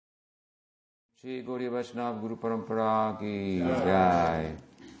Shri Gauriya Vaishnava Guru Parampara ki Jai.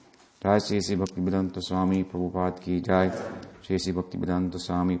 Jai Shri Bhaktivedanta Swami Prabhupada ki Jai. Shri Bhaktivedanta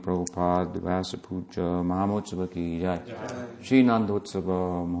Swami Prabhupada Vyasa Puja Mahotsava ki Jai. Shri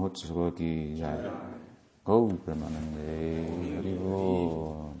Nandotsava Mahotsava ki Jai. Go Premanande Hari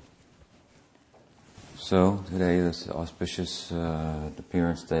Bol. So today is the auspicious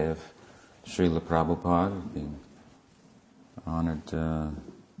appearance day of Srila Prabhupada, being honored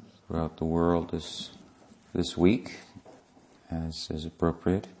throughout the world this week, as is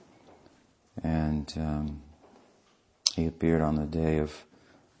appropriate. And he appeared on the day of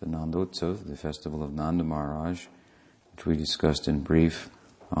the Nandotsav, the festival of Nanda Maharaj, which we discussed in brief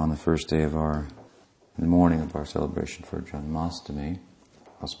on the first day of in the morning of our celebration for Janmashtami.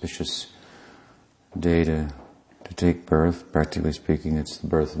 Auspicious day to take birth. Practically speaking, it's the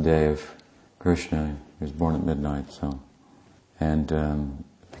birthday of Krishna. He was born at midnight, and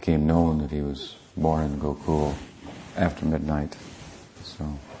it became known that he was born in Gokul after midnight.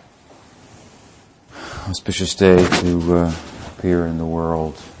 So, auspicious day to appear in the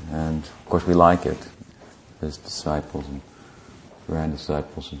world, and of course we like it as disciples and grand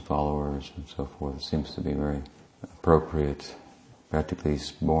disciples and followers and so forth. It seems to be very appropriate. Practically, he's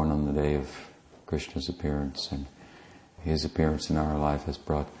born on the day of Krishna's appearance, and his appearance in our life has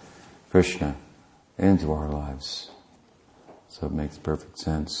brought Krishna into our lives. So it makes perfect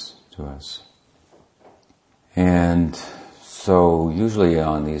sense to us. And so usually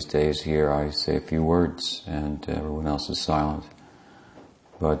on these days here I say a few words and everyone else is silent.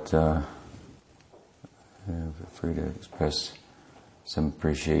 But feel free to express some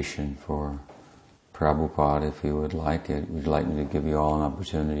appreciation for Prabhupada if you would like it. Would you like me to give you all an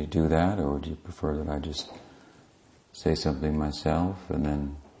opportunity to do that, or would you prefer that I just say something myself and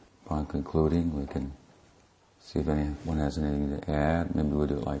then upon concluding we can see if anyone has anything to add? Maybe we'll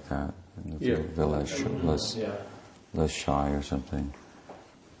do it like that. And if you feel less shy or something.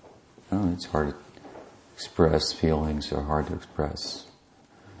 It's hard to express. Feelings are hard to express.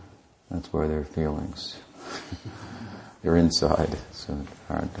 That's where they're feelings. They're inside, so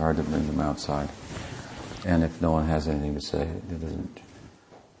it's hard to bring them outside. And if no one has anything to say, it doesn't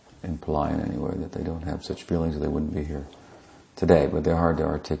imply in any way that they don't have such feelings, or they wouldn't be here today, but they're hard to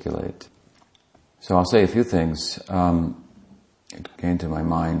articulate. So I'll say a few things. It came to my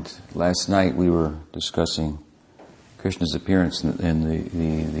mind. Last night we were discussing Krishna's appearance in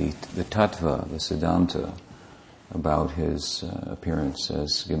the tattva, the siddhanta, about his appearance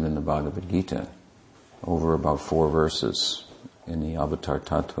as given in the Bhagavad Gita, over about 4 verses in the Avatar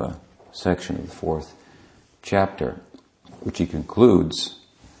Tattva section of the 4th chapter, which he concludes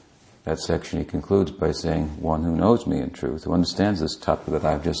by saying, one who knows me in truth, who understands this tattva that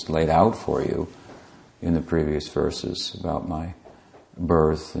I've just laid out for you in the previous verses about my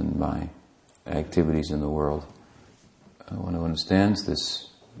birth and my activities in the world, one who understands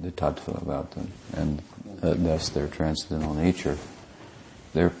the tattva about them, and thus their transcendental nature,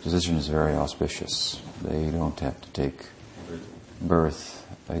 their position is very auspicious. They don't have to take birth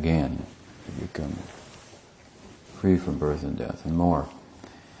again to become free from birth and death and more.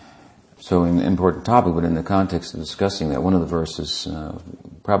 So an important topic, but in the context of discussing that, one of the verses,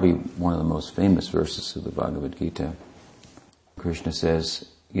 probably one of the most famous verses of the Bhagavad Gita, Krishna says,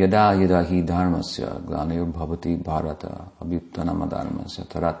 Yada yada hi dharmasya glanir bhavati bharata abhyutanam adharmasya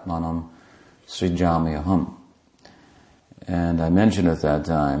taratmanam srijamyaham. And I mentioned at that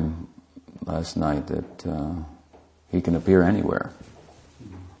time, last night, that he can appear anywhere.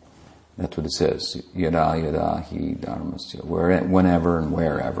 That's what it says. Yada yada hi dharmasya. Whenever and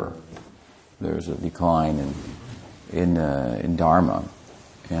wherever there's a decline in dharma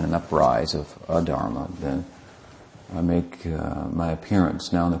and an uprise of adharma, then I make my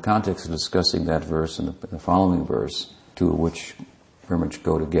appearance. Now, in the context of discussing that verse and the following verse, two of which very much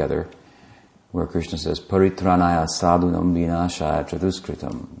go together, where Krishna says, Paritranaya sadhunam vinashaya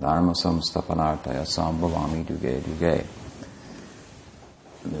chaduskritam dharma samstapanartaya sambhavami duge duge.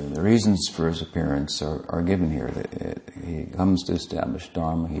 The reasons for his appearance are given here. He comes to establish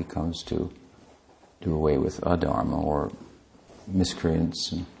dharma, he comes to do away with adharma, or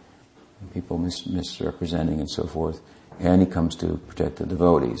miscreants and people misrepresenting and so forth, and he comes to protect the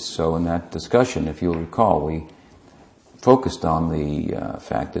devotees. So in that discussion, if you'll recall, we focused on the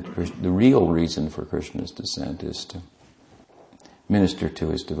fact that the real reason for Krishna's descent is to minister to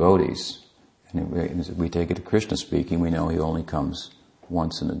his devotees. And if we take it to Krishna speaking, we know he only comes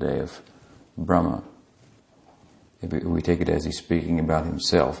once in a day of Brahma. If we take it as he's speaking about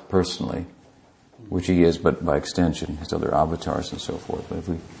himself personally, which he is, but by extension, his other avatars and so forth. But if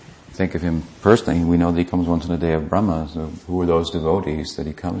we think of him personally, we know that he comes once in a day of Brahma. So who are those devotees that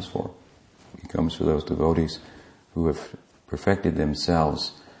he comes for? comes for those devotees who have perfected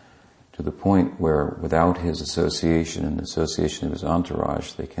themselves to the point where without his association and the association of his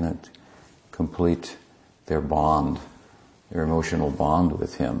entourage, they cannot complete their bond, their emotional bond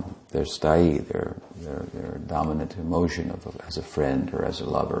with him, their sthai, their dominant emotion as a friend or as a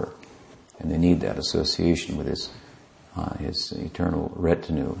lover. And they need that association with his eternal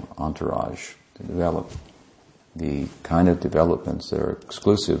retinue, entourage, to develop the kind of developments that are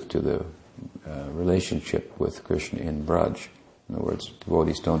exclusive to the relationship with Krishna in Braj. In other words,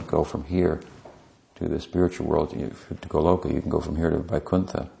 devotees don't go from here to the spiritual world. To Goloka, you can go from here to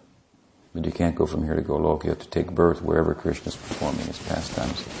Vaikuntha, but you can't go from here to Goloka. You have to take birth wherever Krishna is performing his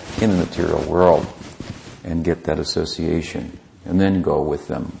pastimes in the material world and get that association, and then go with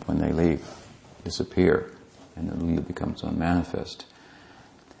them when they leave, disappear, and the Leela becomes unmanifest.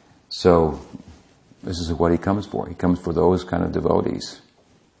 So, this is what he comes for. He comes for those kind of devotees.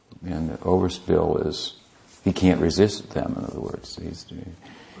 And the overspill is, he can't resist them, in other words.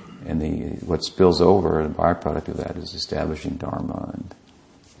 What spills over, the byproduct of that is establishing Dharma and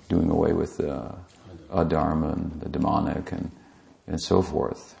doing away with adharma and the demonic and so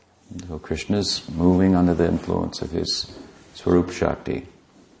forth. So Krishna is moving under the influence of his Swarup Shakti.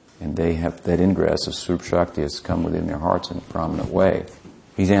 And they have that ingress of Swarup Shakti has come within their hearts in a prominent way.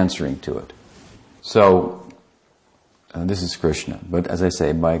 He's answering to it. So, this is Krishna. But as I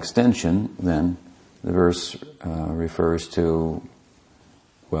say, by extension, then, the verse refers to,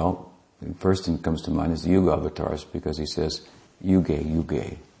 well, the first thing that comes to mind is the Yuga avatars, because he says, Yuge,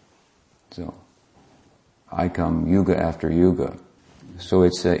 Yuge. So, I come Yuga after Yuga. So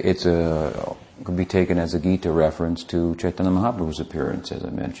it could be taken as a Gita reference to Chaitanya Mahaprabhu's appearance, as I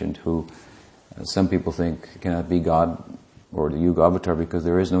mentioned, who some people think cannot be God or the Yuga avatar because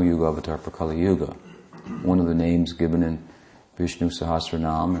there is no Yuga avatar for Kali Yuga. One of the names given in Vishnu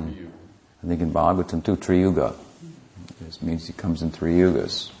Sahasranam and I think in Bhagavatam too, Triyuga. This means he comes in 3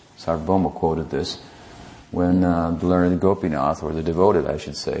 yugas. Sarvabhauma quoted this when the learned Gopinath, or the devoted I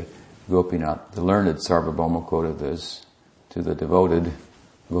should say, Gopinath, the learned Sarvabhauma quoted this to the devoted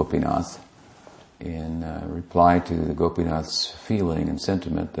Gopinath in reply to the Gopinath's feeling and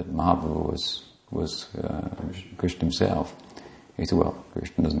sentiment that Mahaprabhu was Krishna himself. He said, well,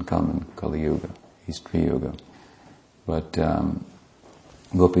 Krishna doesn't come in Kali Yuga, he's Triyuga. But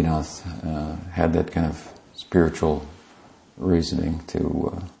Gopinath had that kind of spiritual reasoning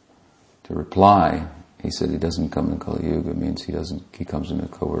to reply. He said he doesn't come in Kali Yuga, means he comes in a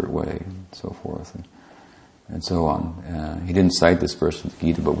covert way, and so forth, and so on. He didn't cite this verse from the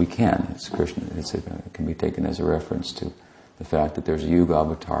Gita, but we can. It's Krishna. It can be taken as a reference to the fact that there's a Yuga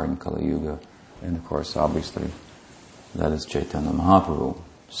avatar in Kali Yuga, and of course, obviously, that is Chaitanya Mahaprabhu.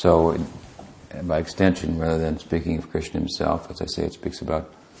 So, by extension, rather than speaking of Krishna himself, as I say, it speaks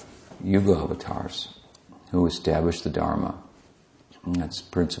about Yuga avatars who establish the Dharma. And that's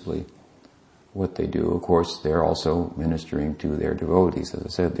principally what they do. Of course, they're also ministering to their devotees. As I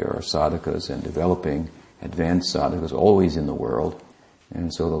said, there are sadhakas and developing advanced sadhakas always in the world.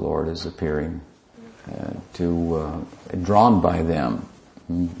 And so the Lord is appearing drawn by them.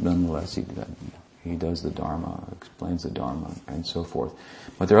 Nonetheless, he does the Dharma, explains the Dharma, and so forth.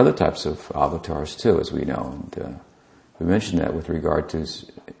 But there are other types of avatars too, as we know. And we mentioned that with regard to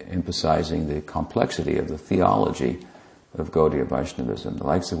emphasizing the complexity of the theology of Gaudiya Vaishnavism, the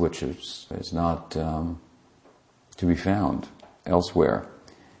likes of which is not to be found elsewhere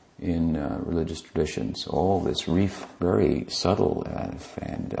in religious traditions. All this very subtle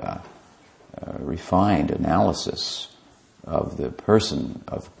and refined analysis of the person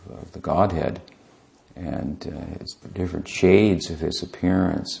of the Godhead and its different shades of his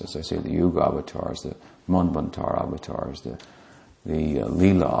appearance, as I say, the Yuga avatars, the Manvantar avatars, the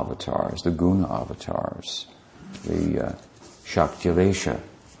Leela avatars, the Guna avatars, the Shaktivesha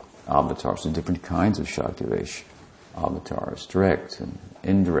avatars, the different kinds of Shaktivesha avatars, direct and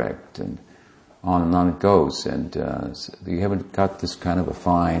indirect, and on it goes. And you haven't got this kind of a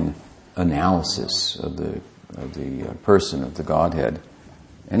fine analysis of the person of the Godhead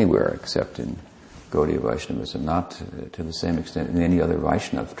anywhere except in Gaudiya Vaishnavism, not to the same extent in any other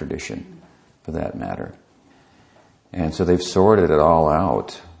Vaishnava tradition, for that matter. And so they've sorted it all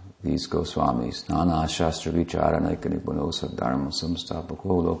out, these Goswamis. Nana Shastra Vicharanaika Nipuno Sadharma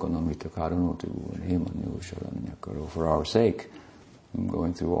Samstapako Lokanamita Karunotu Hemanyu Sharanyakaro. For our sake, I'm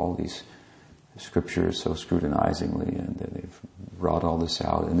going through all these scriptures so scrutinizingly, and they've brought all this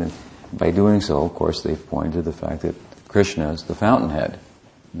out. And then by doing so, of course, they've pointed to the fact that Krishna is the fountainhead.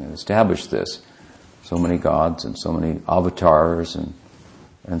 And they've established this. So many gods and so many avatars and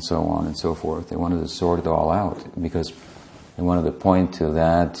so on and so forth. They wanted to sort it all out because they wanted to point to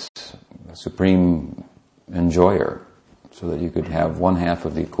that supreme enjoyer, so that you could have one half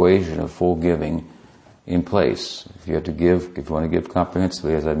of the equation of full giving in place. If you want to give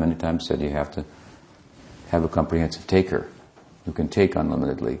comprehensively, as I many times said, you have to have a comprehensive taker who can take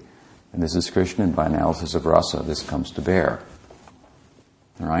unlimitedly. And this is Krishna, and by analysis of rasa, this comes to bear.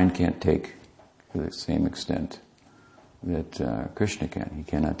 Narayan can't take to the same extent that Krishna can. He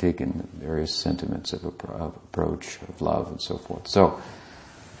cannot take in various sentiments of approach, of love, and so forth. So,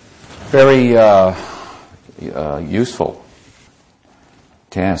 very useful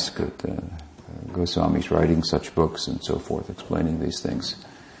task that Goswami's writing such books and so forth, explaining these things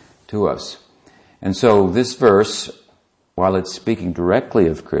to us. And so this verse, while it's speaking directly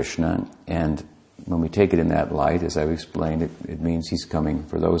of Krishna, and when we take it in that light, as I've explained, it means he's coming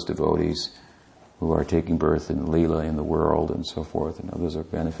for those devotees who are taking birth in Leela in the world and so forth, and others are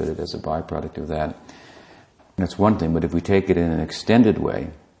benefited as a byproduct of that. That's one thing, but if we take it in an extended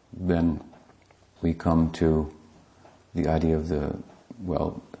way, then we come to the idea of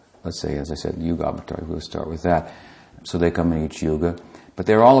let's say, as I said, Yuga Avatar. We'll start with that. So they come in each Yuga. But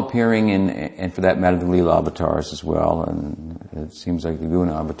they're all appearing in, and for that matter, the Leela Avatars as well, and it seems like the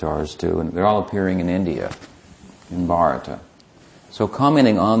Guna Avatars too, and they're all appearing in India, in Bharata. So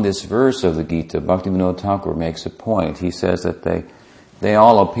commenting on this verse of the Gita, Bhaktivinoda Thakur makes a point. He says that they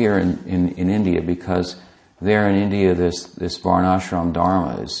all appear in India because there in India this Varnashram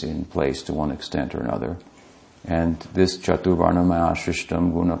Dharma is in place to one extent or another. And this Chaturvarnamaya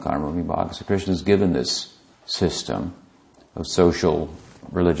Shrishtam Guna Karma Vibhaga. So Krishna has given this system of social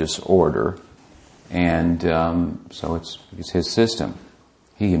religious order, and so it's his system.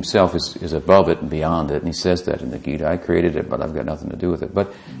 He himself is above it and beyond it, and he says that in the Gita. I created it, but I've got nothing to do with it.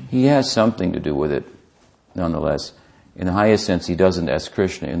 But he has something to do with it, nonetheless. In the highest sense, he doesn't as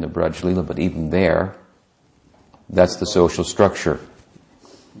Krishna in the Braj Leela, but even there, that's the social structure.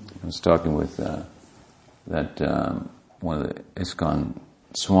 I was talking with one of the ISKCON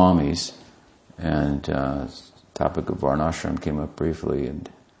Swamis, and topic of Varnashram came up briefly, and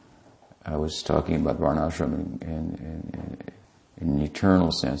I was talking about Varnashram in an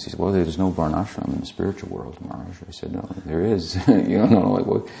eternal sense. He said, well, there's no Varnashram in the spiritual world, Maharaj. I said, no, there is. You don't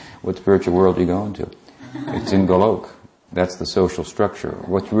know what spiritual world are you going to? It's in Golok. That's the social structure.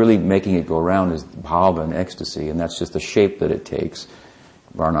 What's really making it go around is bhava and ecstasy, and that's just the shape that it takes,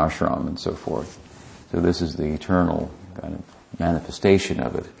 Varnashram and so forth. So this is the eternal kind of manifestation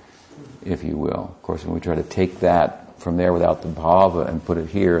of it, if you will. Of course, when we try to take that from there without the bhava and put it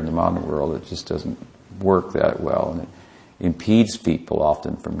here in the modern world, it just doesn't work that well, and it impedes people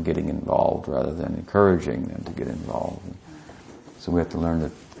often from getting involved rather than encouraging them to get involved. So we have to learn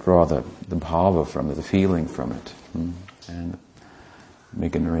to draw the bhava from it, the feeling from it, and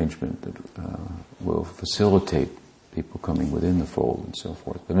make an arrangement that will facilitate people coming within the fold and so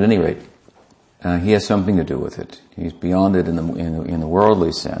forth. But at any rate, he has something to do with it. He's beyond it in the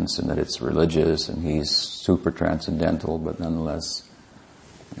worldly sense, in that it's religious and he's super transcendental, but nonetheless,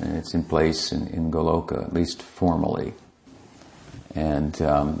 it's in place in Goloka, at least formally. And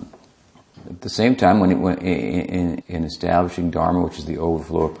at the same time, when in establishing Dharma, which is the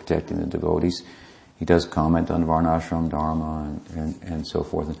overflow of protecting the devotees, he does comment on Varnashram Dharma and so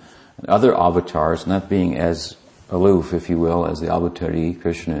forth. And other avatars, not being as aloof, if you will, as the Avatari,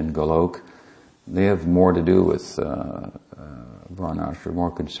 Krishna and Golok, they have more to do with Varnashram,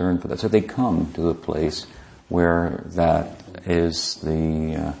 more concern for that. So they come to the place where that is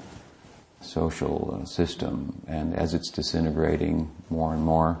the social system, and as it's disintegrating more and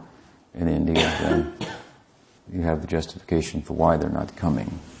more in India, then you have the justification for why they're not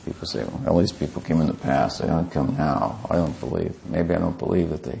coming. People say, well, at least people came in the past, they don't come now. Maybe I don't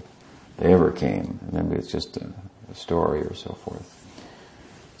believe that they ever came. Maybe it's just a story or so forth.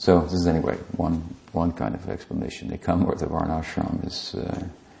 So this is anyway one kind of explanation. They come where the Varnashram is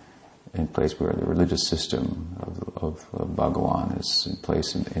in place, where the religious system of Bhagavan is in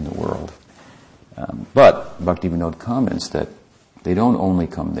place in the world. But Bhaktivinoda comments that they don't only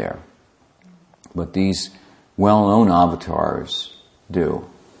come there, but these well-known avatars do.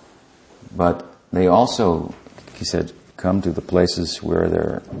 But they also, he said, come to the places where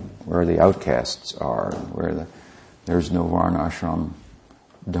the outcasts are, where there's no Varnashram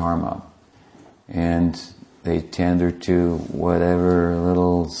Dharma, and they tender to whatever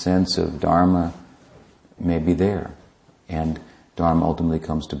little sense of Dharma may be there, and Dharma ultimately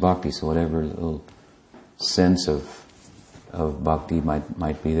comes to bhakti. So whatever little sense of bhakti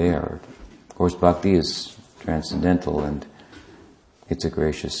might be there. Of course, bhakti is transcendental, and it's a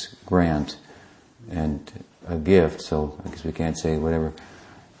gracious grant and a gift. So I guess we can't say whatever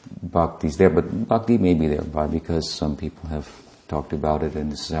bhakti's there, but bhakti may be there because some people have talked about it,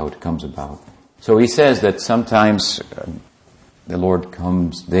 and this is how it comes about. So he says that sometimes the Lord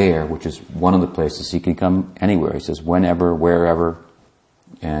comes there, which is one of the places. He can come anywhere. He says whenever, wherever.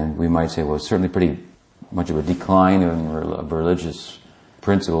 And we might say, well, it's certainly pretty much of a decline of religious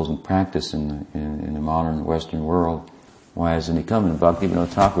principles and practice in the modern Western world. Why hasn't he come? And Bhaktivinoda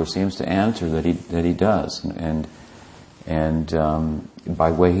Thakur seems to answer that he does. And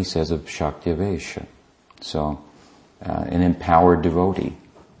by way, he says, of Shaktivesha. So, an empowered devotee.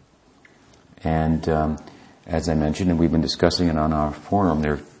 And as I mentioned, and we've been discussing it on our forum,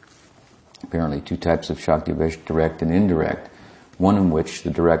 there are apparently two types of Shaktivesha, direct and indirect. One in which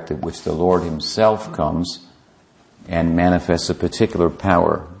the Lord himself comes and manifests a particular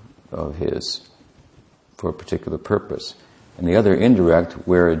power of his for a particular purpose. And the other indirect,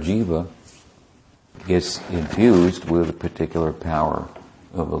 where a jiva gets infused with a particular power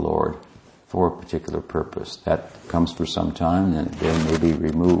of the Lord for a particular purpose. That comes for some time and then may be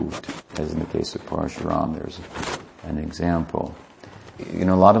removed, as in the case of Parshuram. There's an example. A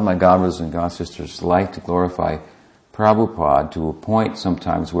lot of my God brothers and God sisters like to glorify Prabhupada to a point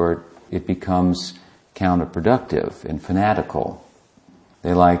sometimes where it becomes counterproductive and fanatical.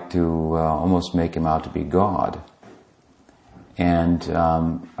 They like to almost make him out to be God. And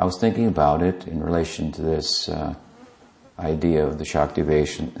I was thinking about it in relation to this idea of the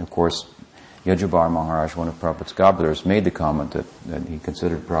Shaktivesha. Of course, Yajabar Maharaj, one of Prabhupada's godbrothers, made the comment that he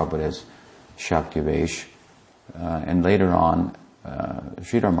considered Prabhupada as Shaktivesha. And later on,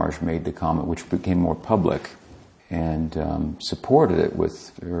 Sridhar Maharaj made the comment, which became more public, and supported it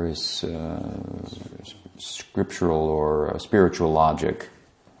with various scriptural or spiritual logic.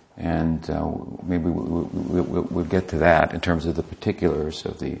 And maybe we'll get to that in terms of the particulars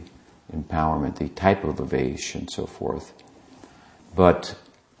of the empowerment, the type of avesh and so forth. But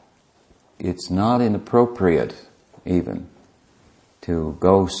it's not inappropriate even to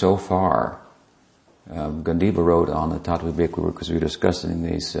go so far. Gandiva wrote on the Tattva Viveka, because we were discussing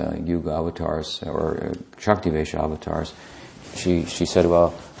these Yuga avatars or Shaktivesha avatars. She said,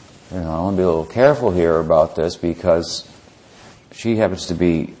 well, I want to be a little careful here about this because she happens to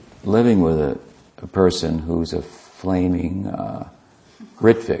be living with a person who's a flaming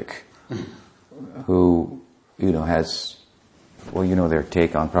Ritvik, who, has, their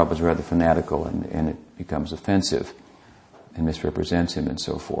take on Prabhupada is rather fanatical and it becomes offensive and misrepresents him and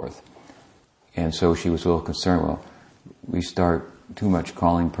so forth. And so she was a little concerned, well, we start too much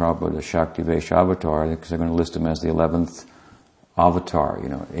calling Prabhupada a Shaktivesha avatar because they're going to list him as the 11th avatar,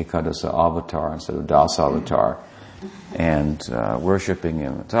 Ekadasa avatar instead of Das avatar, and worshipping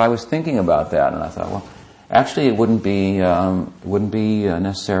him. So I was thinking about that, and I thought, well, actually it wouldn't be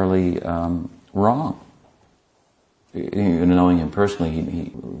necessarily wrong. Knowing him personally,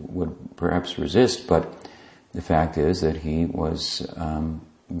 he would perhaps resist, but the fact is that he was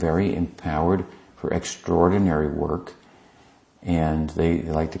very empowered for extraordinary work, and they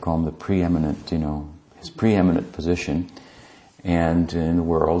like to call him the preeminent, his preeminent position. And in the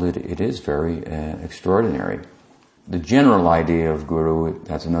world, it is very extraordinary. The general idea of guru,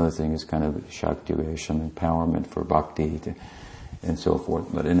 that's another thing, is kind of Shaktivesha, empowerment for bhakti and so forth.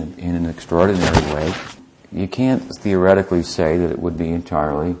 But in an extraordinary way, you can't theoretically say that it would be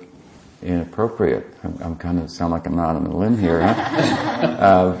entirely inappropriate. I'm kind of sound like I'm not on a limb here,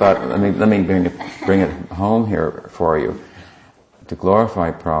 huh? But let me bring it home here for you. To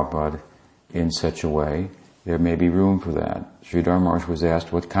glorify Prabhupada in such a way, there may be room for that. Sridhar Maharaj was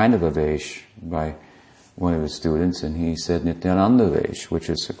asked what kind of avesh by one of his students, and he said Nityananda avesh, which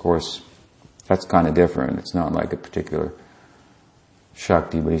is, of course, that's kind of different. It's not like a particular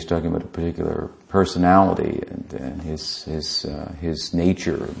Shakti, but he's talking about a particular personality and his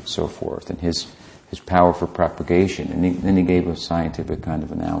nature and so forth, and his power for propagation. And then he gave a scientific kind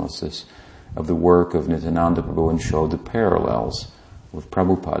of analysis of the work of Nityananda Prabhu and showed the parallels with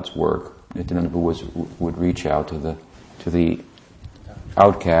Prabhupada's work. Nityananda Prabhu would reach out to the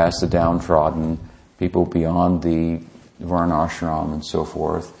outcasts, the downtrodden, people beyond the varnashram and so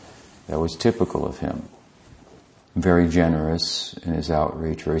forth. That was typical of him. Very generous in his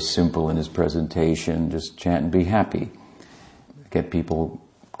outreach, very simple in his presentation, just chant and be happy, get people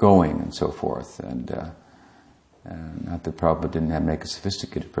going and so forth. And not that Prabhupada didn't make a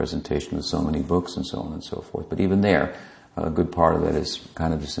sophisticated presentation with so many books and so on and so forth, but even there, a good part of that is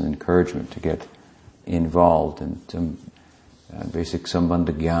kind of just an encouragement to get involved in some basic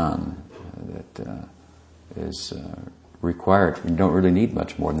sambandha gyan that is required. You don't really need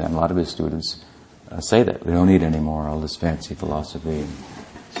much more than that. A lot of his students say that. We don't need any more, all this fancy philosophy and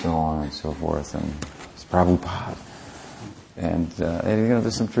so on and so forth. And it's Prabhupada. And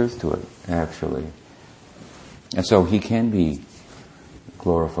there's some truth to it, actually. And so he can be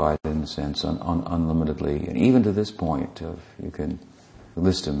glorified in a sense unlimitedly. And even to this point, you can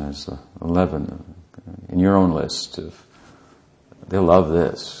list them as 11 in your own list. They'll love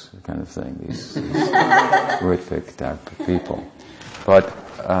this kind of thing, these Ritvik type of people. But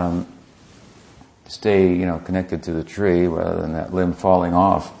stay, connected to the tree rather than that limb falling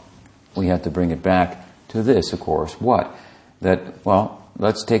off. We have to bring it back to this, of course. What?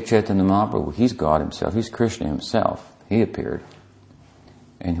 Let's take Chaitanya Mahaprabhu. He's God himself. He's Krishna himself. He appeared.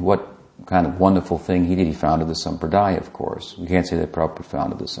 And what kind of wonderful thing he did. He founded the Sampradaya, of course. We can't say that Prabhupada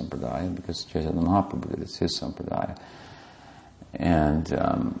founded the Sampradaya because Chaitanya Mahaprabhu did. It's his Sampradaya. And,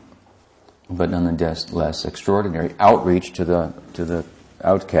 but nonetheless, extraordinary outreach to the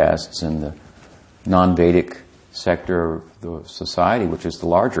outcasts and the non-Vedic sector of the society, which is the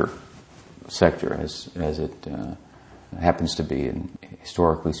larger sector as it happens to be,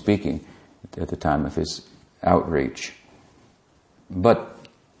 historically speaking, at the time of his outreach. But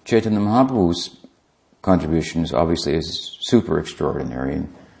Chaitanya Mahaprabhu's contributions obviously is super extraordinary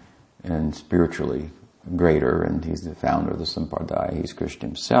and spiritually greater, and he's the founder of the Sampradaya, he's Krishna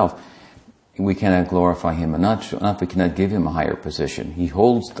himself. We cannot glorify him enough, we cannot give him a higher position. He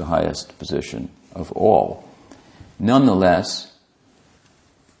holds the highest position of all. Nonetheless,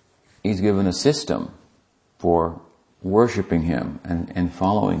 he's given a system for worshipping him and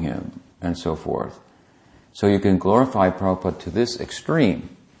following him and so forth. So you can glorify Prabhupada to this extreme,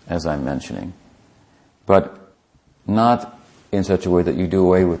 as I'm mentioning, but not in such a way that you do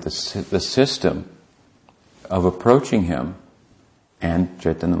away with the system of approaching him and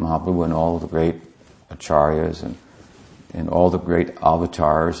Chaitanya Mahaprabhu and all the great acharyas and all the great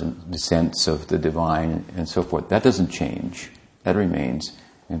avatars and descents of the divine and so forth. That doesn't change. That remains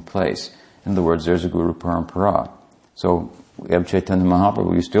in place. In other words, there's a Guru Parampara. So we have Chaitanya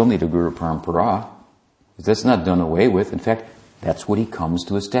Mahaprabhu. You still need a Guru Parampara. That's not done away with. In fact, that's what he comes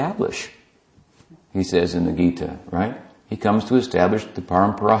to establish. He says in the Gita, right? He comes to establish the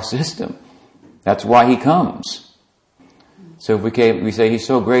Parampara system. That's why he comes. So if we say he's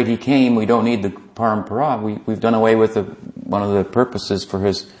so great he came, we don't need the Parampara. We've done away with one of the purposes for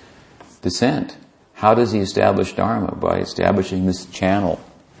his descent. How does he establish Dharma? By establishing this channel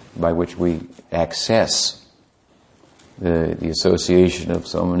by which we access the association of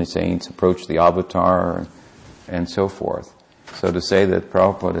so many saints, approach the avatar, and so forth. So to say that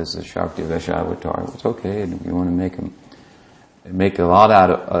Prabhupada is a Shakti Avatar, it's okay, and if you want to make a lot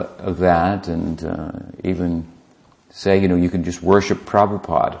out of that, and even say, you can just worship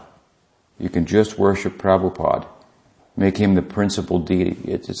Prabhupada. You can just worship Prabhupada. Make him the principal deity.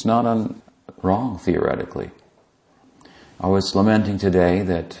 It's not wrong, theoretically. I was lamenting today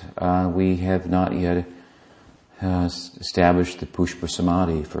that we have not yet established the Pushpa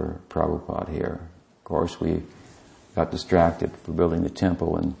Samadhi for Prabhupada here. Of course, we got distracted for building the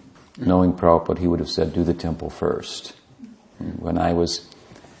temple, and knowing Prabhupada, he would have said, do the temple first. When I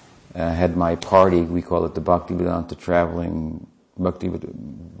had my party, we call it the Bhaktivedanta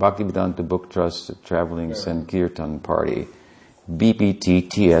Book Trust Traveling Sankirtan Party,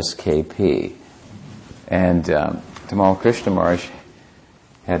 BPT-TSKP. And Tamal Krishna Maharaj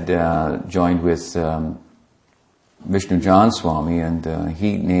had joined with Vishnu Jan Swami, and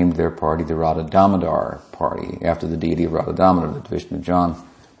he named their party the Radha Damodar Party, after the deity of Radha Damodar that Vishnu Jan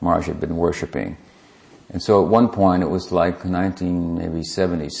Maharaj had been worshipping. And so at one point, it was like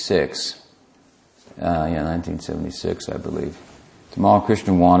 1976, I believe. Tamal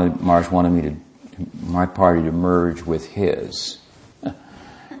Krishna Maharaj wanted my party to merge with his.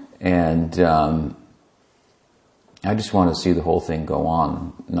 And I just wanted to see the whole thing go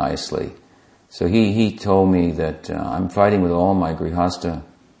on nicely. So he told me that I'm fighting with all my Grihastha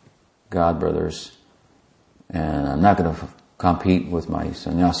godbrothers, and I'm not going to compete with my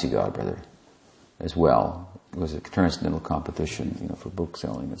sannyasi godbrother as well. It was a transcendental competition, for book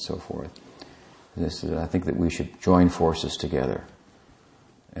selling and so forth. I think that we should join forces together.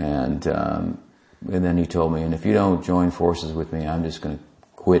 And then he told me, and if you don't join forces with me, I'm just going to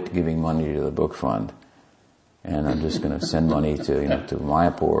quit giving money to the book fund. And I'm just going to send money to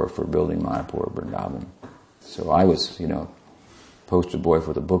Mayapur for building Mayapur, Vrindavan. So I was, poster boy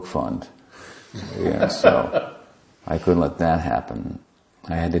for the book fund. Yeah, so I couldn't let that happen.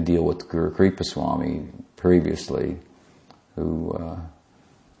 I had to deal with Guru Kripa Swami previously, who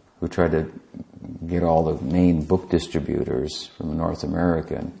tried to get all the main book distributors from North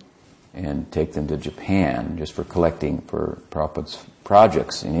America and take them to Japan just for collecting for Prabhupada's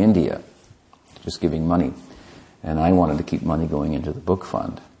projects in India, just giving money. And I wanted to keep money going into the book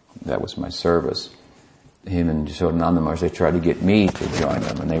fund. That was my service. Him and Yashodananda Maharaj, they tried to get me to join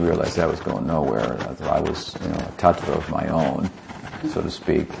them, and they realized that was going nowhere. I was, a tattva of my own. so to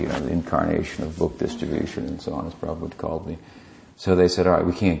speak, the incarnation of book distribution and so on, as Prabhupada called me. So they said, all right,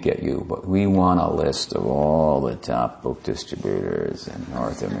 we can't get you, but we want a list of all the top book distributors in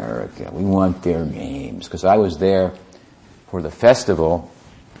North America. We want their names. Because I was there for the festival.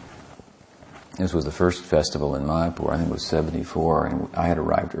 This was the first festival in Mayapur, I think it was 74, and I had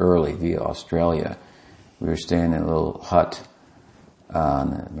arrived early via Australia. We were staying in a little hut,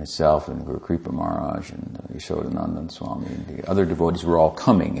 myself and Guru Kripa Maharaj and Yashodanandan Swami, and the other devotees were all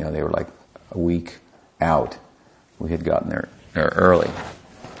coming. They were like a week out. We had gotten there early,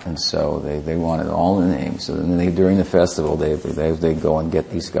 and so they wanted all the names. So then during the festival, they'd go and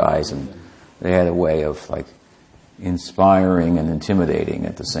get these guys, and they had a way of like inspiring and intimidating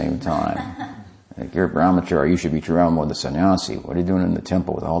at the same time. Like, you're a brahmachari, you should be Tirumala the sannyasi. What are you doing in the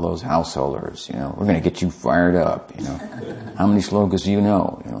temple with all those householders? We're going to get you fired up. How many slokas do you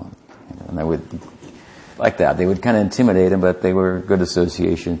know? And they would like that. They would kind of intimidate them, but they were a good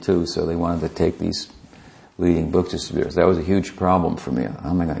association too. So they wanted to take these leading book distributors. That was a huge problem for me. How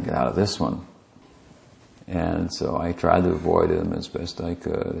am I going to get out of this one? And so I tried to avoid them as best I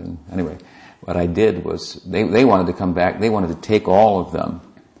could. And anyway, what I did was they wanted to come back. They wanted to take all of them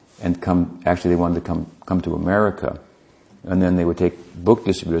and come. Actually, they wanted to come to America, and then they would take book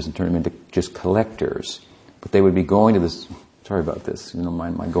distributors and turn them into just collectors. But they would be going to this. Sorry about this.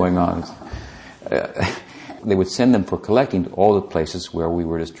 My going on. They would send them for collecting to all the places where we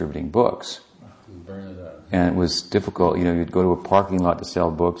were distributing books. Burn it up. And it was difficult. You'd go to a parking lot to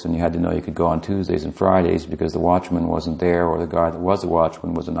sell books, and you had to know you could go on Tuesdays and Fridays because the watchman wasn't there, or the guy that was the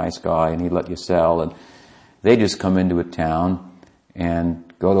watchman was a nice guy, and he'd let you sell. And they just come into a town and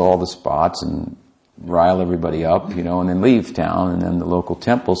go to all the spots and rile everybody up, and then leave town. And then the local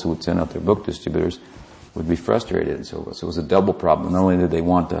temples who would send out their book distributors would be frustrated. So it was a double problem. Not only did they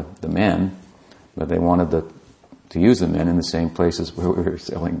want the men, but they wanted to use the men in the same places where we were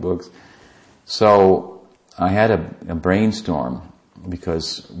selling books. So I had a brainstorm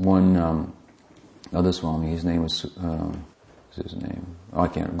because one other Swami, his name was, what's his name? Oh, I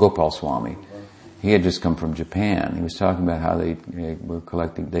can't, Gopal Swami. He had just come from Japan. He was talking about how they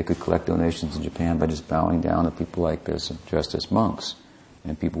could collect donations in Japan by just bowing down to people like this, dressed as monks,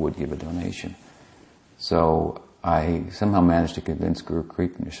 and people would give a donation. So I somehow managed to convince Guru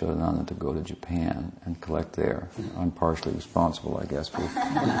Kripa and Yashodananda to go to Japan and collect there. I'm partially responsible, I guess, for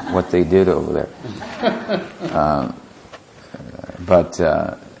what they did over there. But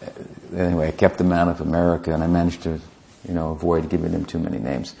anyway, I kept them out of America, and I managed to, avoid giving them too many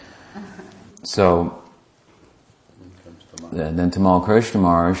names. So then Tamal Krishna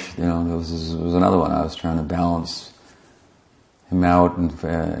Maharaj, was another one. I was trying to balance him out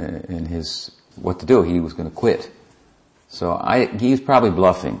in his what to do. He was going to quit. So he was probably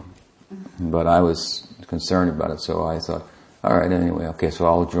bluffing, but I was concerned about it. So I thought, all right, anyway, okay, so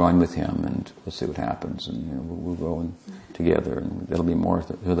I'll join with him and we'll see what happens, and we'll go together, and there'll be more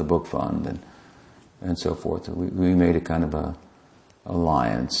to the book fund and so forth. We made a kind of a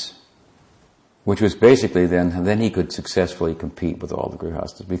alliance, which was basically then he could successfully compete with all the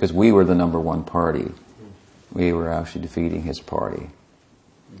Grihastas, because we were the number one party. We were actually defeating his party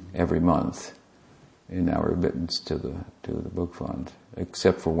every month in our remittance to the book fund,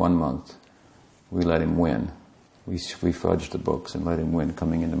 except for 1 month. We let him win. We fudged the books and let him win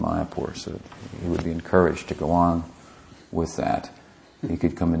coming into Mayapur, so he would be encouraged to go on with that. He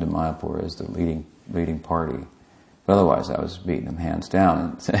could come into Mayapur as the leading party. But otherwise, I was beating him hands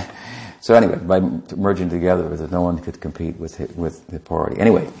down. So anyway, by merging together, no one could compete with the party.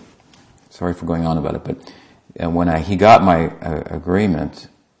 Anyway, sorry for going on about it, but when he got my agreement,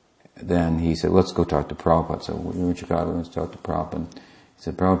 then he said, let's go talk to Prabhupada. So we were in Chicago, let's talk to Prabhupada. He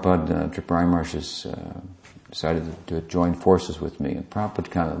said, Prabhupada, Tripurari Maharaj has decided to join forces with me. And Prabhupada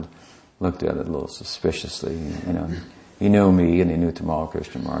kind of looked at it a little suspiciously. He knew me and he knew Tamal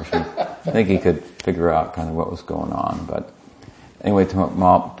Krishna Maharaj. I think he could figure out kind of what was going on. But anyway,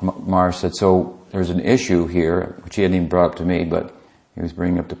 Tamal Maharaj said, so there's an issue here, which he hadn't even brought up to me, but he was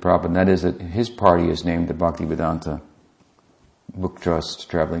bringing up to Prabhupada, and that is that his party is named the Bhaktivedanta Book Trust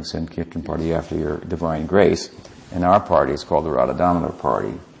Traveling Sankirtan Party after your Divine Grace, and our party is called the Radha Damodar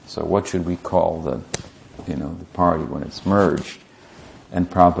Party. So what should we call the party when it's merged? And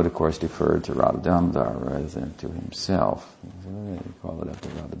Prabhupada, of course, deferred to Radha Damodar rather than to himself. He said, call it after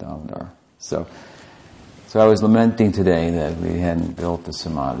Radha Damodar. So I was lamenting today that we hadn't built the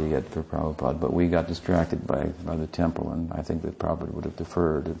samadhi yet for Prabhupada, but we got distracted by the temple, and I think that Prabhupada would have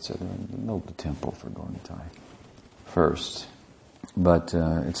deferred and said, build the temple for Gauratai first. But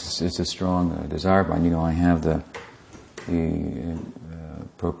it's a strong desire of mine. I have the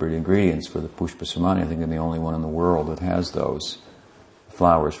appropriate ingredients for the Pushpa Samadhi. I think I'm the only one in the world that has those.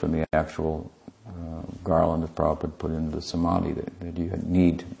 flowers from the actual garland of Prabhupada put into the samadhi that you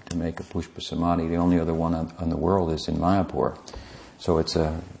need to make a pushpa samadhi. The only other one on the world is in Mayapur. So it's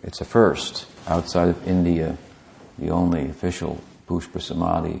a first. Outside of India, the only official pushpa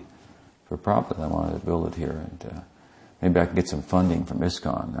samadhi for Prabhupada. I wanted to build it here, and maybe I can get some funding from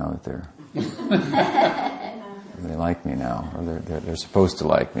ISKCON now that they like me now, or they're supposed to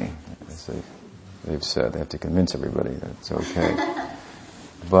like me. As they've said, they have to convince everybody that it's okay.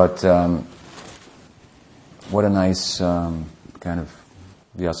 But what a nice kind of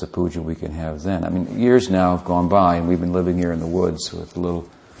Vyasa Puja we can have then. I mean, years now have gone by, and we've been living here in the woods with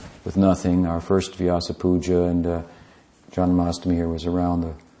nothing. Our first Vyasa Puja and Janmashtami here was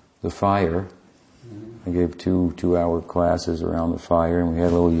around the fire. I gave two 2-hour classes around the fire, and we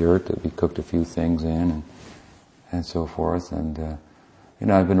had a little yurt that we cooked a few things in, and so forth. And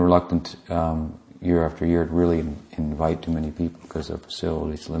I've been reluctant year after year to really invite too many people because our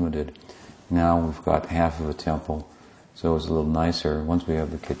facility's limited. Now we've got half of a temple, so it's a little nicer once we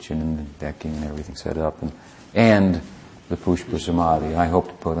have the kitchen and the decking and everything set up, and the Pushpa Samadhi. I hope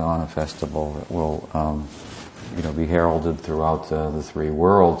to put on a festival that will be heralded throughout the three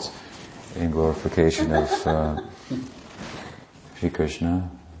worlds in glorification of Sri Krishna,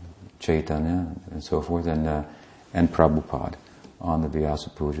 Chaitanya, and so forth, and Prabhupada on the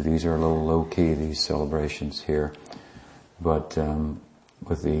Vyasa Puja. These are a little low-key, these celebrations here, but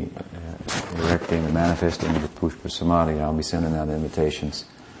with the erecting, the manifesting of the Pushpa Samadhi, I'll be sending out invitations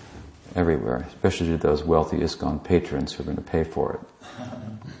everywhere, especially to those wealthy ISKCON patrons who are going to pay for it.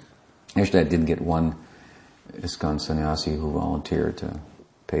 Actually, I did get one ISKCON sannyasi who volunteered to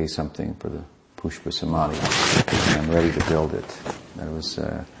pay something for the Pushpa Samadhi, and I'm ready to build it. That was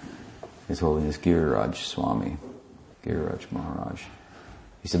His Holiness Giriraj Swami, Giriraj Maharaj.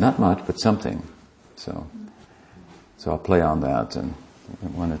 He said, not much, but something. So I'll play on that and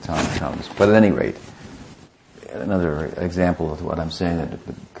when the time comes. But at any rate, another example of what I'm saying, that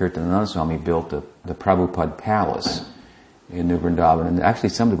Kirtanananda Swami built the Prabhupada Palace in New Vrindavan, and actually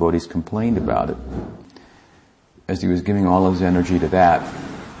some devotees complained about it, as he was giving all his energy to that,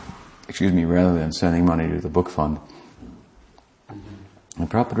 rather than sending money to the book fund. And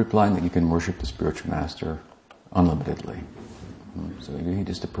Prabhupada replied that you can worship the spiritual master unlimitedly. So he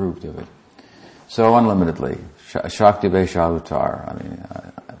disapproved of it. So unlimitedly, Shakti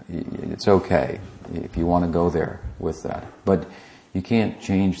Vaishavatar, it's okay if you want to go there with that. But you can't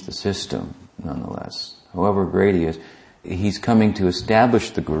change the system, nonetheless. However great he is, he's coming to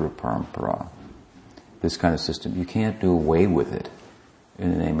establish the Guru Parampara, this kind of system. You can't do away with it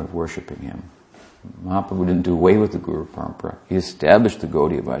in the name of worshipping him. Mahaprabhu didn't do away with the Guru Parampara. He established the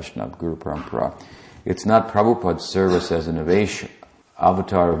Gaudiya Vaishnava Guru Parampara. It's not Prabhupada's service as an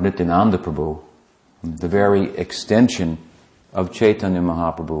avatar of Nityananda Prabhu, the very extension of Chaitanya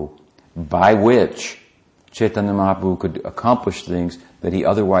Mahaprabhu, by which Chaitanya Mahaprabhu could accomplish things that he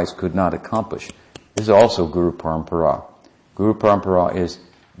otherwise could not accomplish. This is also Guru Parampara. Guru Parampara is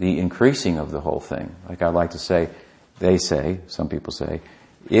the increasing of the whole thing. Like I like to say, some people say,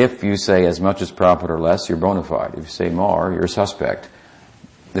 if you say as much as Prabhupada or less, you're bona fide. If you say more, you're a suspect.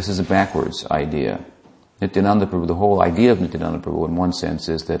 This is a backwards idea. Nityananda Prabhu, the whole idea of Nityananda Prabhu in one sense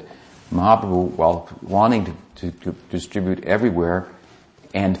is that Mahaprabhu, while wanting to distribute everywhere,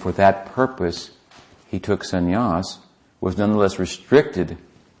 and for that purpose he took sannyas, was nonetheless restricted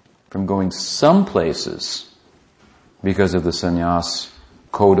from going some places because of the sannyas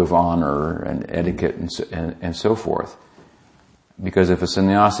code of honor and etiquette and so forth. Because if a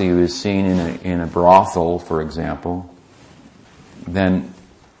sannyasi is seen in a brothel, for example, then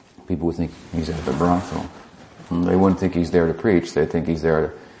people would think he's at the brothel. They wouldn't think he's there to preach. They'd think he's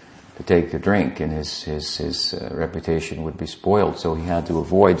there to take a drink, and his reputation would be spoiled. So he had to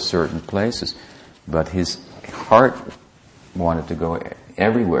avoid certain places. But his heart wanted to go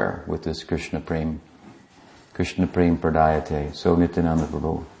everywhere with this Krishna Prem Pradayate, so Nityananda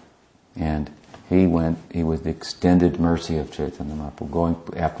Prabhu. And he was the extended mercy of Chaitanya Mahaprabhu, going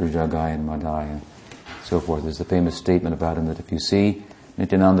after Jagai and Madai and so forth. There's a famous statement about him that if you see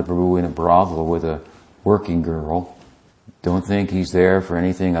Nityananda Prabhu in a brothel with a working girl, don't think he's there for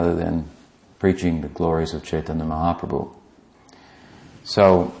anything other than preaching the glories of Chaitanya Mahaprabhu.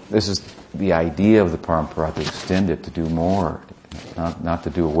 So this is the idea of the parampara, to extend it, to do more, not to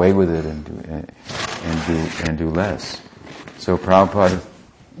do away with it and do less. So Prabhupada,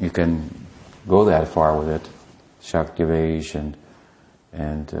 you can go that far with it, Shaktivesh,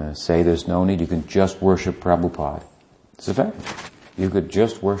 and say there's no need. You can just worship Prabhupada. It's a fact. You could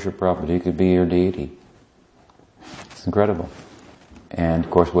just worship Prabhupada. He could be your deity. It's incredible. And of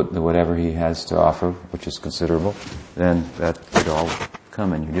course, whatever he has to offer, which is considerable, then that could all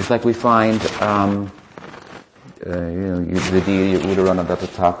come in you. Just like we find, the deity of Udaranadatta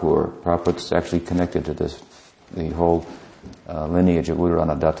Thakur. Prabhupada's actually connected to the whole lineage of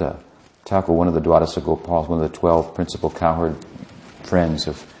Udaranadatta Thakur, one of the Dwadasa Gopals, one of the 12 principal cowherd friends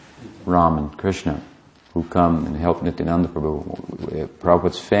of Ram and Krishna, who come and help Nityananda Prabhu.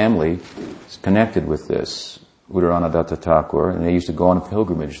 Prabhupada's family is connected with this Udaranadatta Thakur, and they used to go on a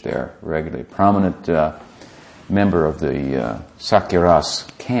pilgrimage there regularly. Prominent member of the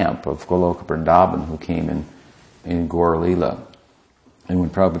Sakyaras camp of Goloka Vrindavan, who came in Gaur Leela. And when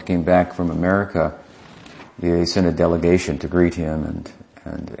Prabhupada came back from America, they sent a delegation to greet him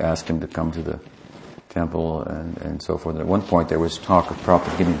and ask him to come to the temple and so forth. And at one point there was talk of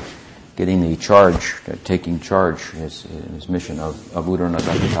Prabhupada getting the charge, taking charge, his mission of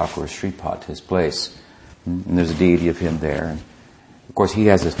Udaranadatta Thakur's Shripad, his place. And there's a deity of him there. And of course he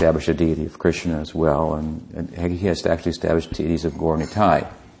has established a deity of Krishna as well, and he has actually established deities of Gaur Nitai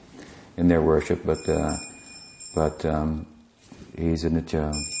in their worship, but he's a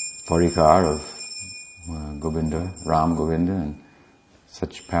Nitya Parikar of Govinda, Ram Govinda, and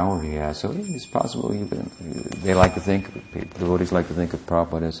such power he has. So it's possible they like to think, devotees like to think of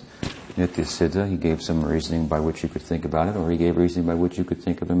Prabhupada as Nitya Siddha. He gave some reasoning by which you could think about it, or he gave reasoning by which you could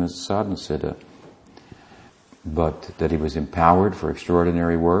think of him as Sadhana Siddha. But that he was empowered for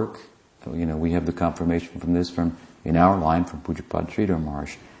extraordinary work, we have the confirmation from this in our line from Pujapad Sridhar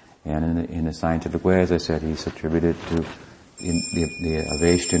Maharaj. And in a scientific way, as I said, he's attributed to the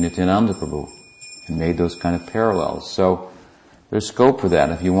Avesh to Nityananda Prabhu and made those kind of parallels. So there's scope for that.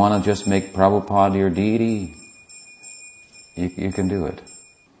 If you want to just make Prabhupada your deity, you can do it.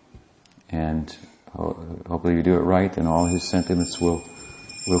 And hopefully you do it right, and all his sentiments will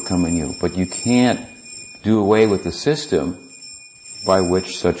come in you. But you can't do away with the system by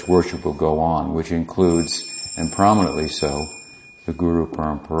which such worship will go on, which includes, and prominently so, the Guru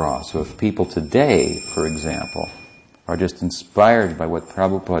Parampara. So if people today, for example, are just inspired by what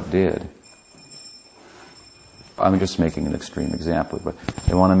Prabhupada did, I'm just making an extreme example, but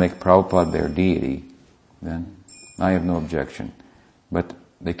they want to make Prabhupada their deity, then I have no objection. But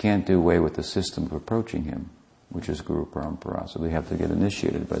they can't do away with the system of approaching him, which is Guru Parampara. So they have to get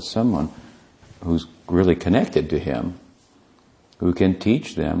initiated by someone who's really connected to him, who can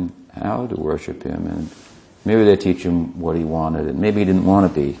teach them how to worship him. And maybe they teach him what he wanted, and maybe he didn't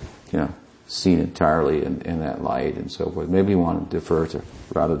want to be, seen entirely in that light and so forth. Maybe he wanted to defer to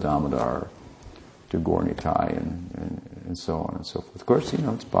Radha Damodar, to Gaur Nitai, and so on and so forth. Of course,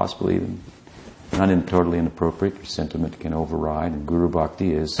 it's possible even not totally inappropriate. Your sentiment can override, and Guru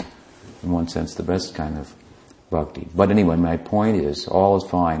Bhakti is, in one sense, the best kind of bhakti. But anyway, my point is, all is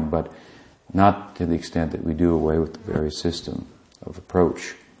fine, but not to the extent that we do away with the very system of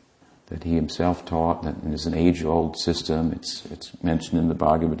approach that he himself taught, and is an age-old system. It's mentioned in the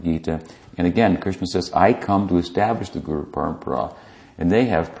Bhagavad Gita. And again, Krishna says, I come to establish the Guru Parampara. And they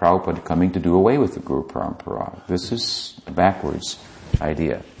have Prabhupada coming to do away with the Guru Parampara. This is a backwards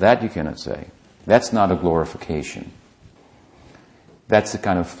idea. That you cannot say. That's not a glorification. That's the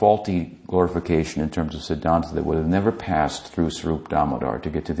kind of faulty glorification in terms of Siddhanta that would have never passed through Swarup Damodar to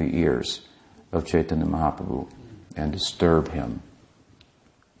get to the ears of Chaitanya Mahaprabhu and disturb him.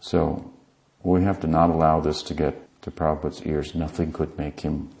 So we have to not allow this to get to Prabhupada's ears. Nothing could make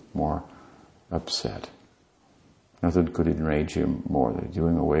him more upset. Nothing could enrage him more than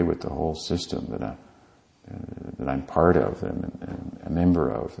doing away with the whole system that I'm part of and a member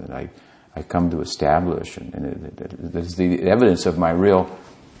of, that I come to establish, and it is the evidence of my real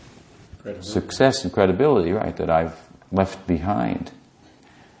success and credibility, right, that I've left behind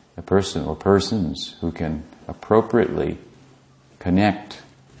a person or persons who can appropriately connect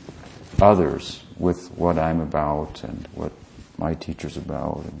others with what I'm about and what my teacher's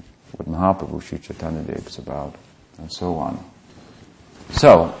about and what Mahaprabhu Sri Chaitanya Dev is about, and so on.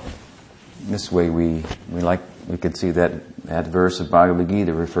 So, this way we could see that verse of Bhagavad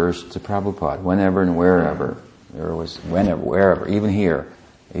Gita refers to Prabhupada whenever and wherever. There was whenever, wherever, even here,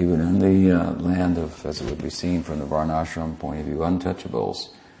 even in the land of, as it would be seen from the Varnashram point of view, untouchables.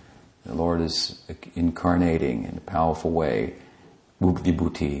 The Lord is incarnating in a powerful way,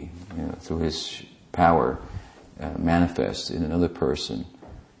 Vibhuti, through His power, manifests in another person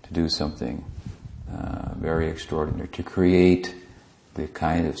to do something very extraordinary, to create the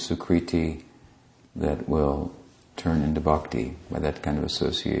kind of sukriti that will turn into bhakti by that kind of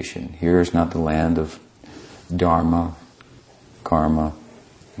association. Here is not the land of dharma, karma,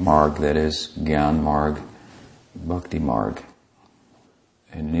 marg, that is, gyan marg, bhakti marg.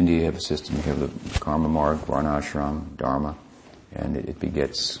 And in India you have a system, you have the karma marg, varnashram, dharma, and it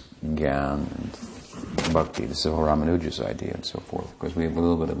begets Gyan and Bhakti. This is Ramanuja's idea and so forth. Of course, we have a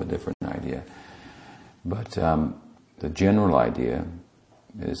little bit of a different idea. But the general idea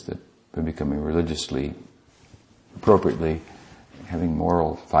is that we're becoming religiously, appropriately, having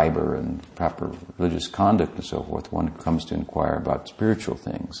moral fiber and proper religious conduct and so forth, one comes to inquire about spiritual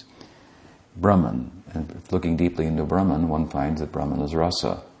things. Brahman, and looking deeply into Brahman, one finds that Brahman is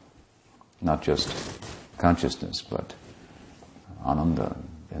rasa, not just consciousness, but ananda.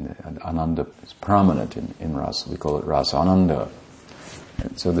 And ananda is prominent in rasa. We call it rasa ananda.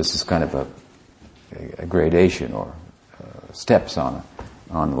 And so this is kind of a gradation or steps on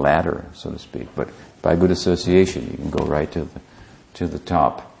a ladder, so to speak. But by good association, you can go right to the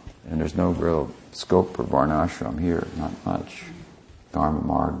top. And there's no real scope for varnashram here, not much. Dharma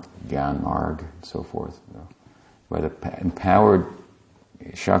marg, Gyan marg, and so forth. By the empowered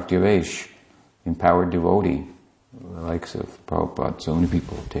Shaktivesh, empowered devotee, the likes of Prabhupada, so many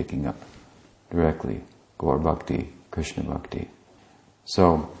people taking up directly Gaur Bhakti, Krishna Bhakti.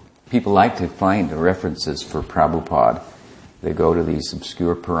 So people like to find the references for Prabhupada. They go to these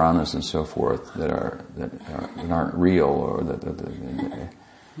obscure Puranas and so forth that aren't real, or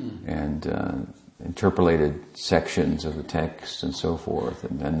and interpolated sections of the text and so forth,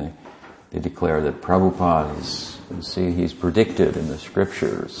 and then they declare that Prabhupada he's predicted in the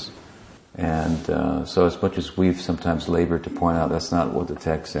scriptures. And so as much as we've sometimes labored to point out that's not what the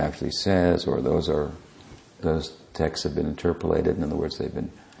text actually says, or those texts have been interpolated, in other words, they've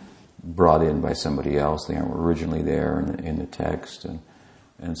been brought in by somebody else, they aren't originally there in the text,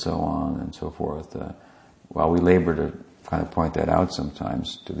 and so on and so forth. While we labor to kind of point that out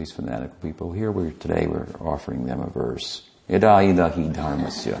sometimes to these fanatical people, here today we're offering them a verse. Yada idahi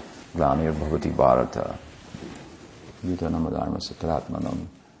dharmasya glanir bhavati bharata yutanam dharmasya taratmanam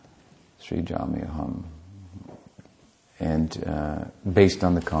srijamyaham. And based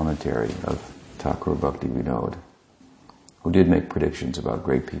on the commentary of Thakur Bhakti Vinod, who did make predictions about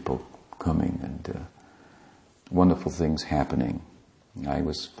great people coming and wonderful things happening. I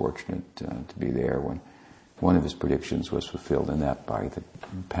was fortunate to be there when one of his predictions was fulfilled, and that by the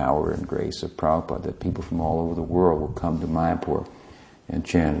power and grace of Prabhupada, that people from all over the world will come to Mayapur and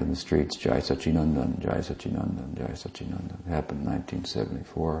chant in the streets, Jai Sachinandan, Jai Sachinandan, Jai Sachinandan. It happened in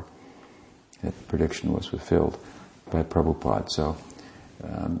 1974. That prediction was fulfilled by Prabhupada. So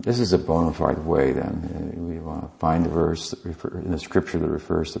this is a bona fide way then. We want to find the verse in the scripture that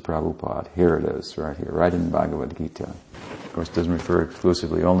refers to Prabhupada. Here it is, right here, right in Bhagavad Gita. Of course, it doesn't refer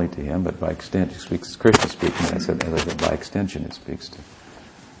exclusively only to him, but by extension, it speaks, Krishna speaking, as I said, by extension it speaks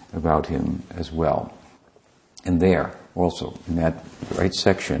about him as well. And there, also, in that right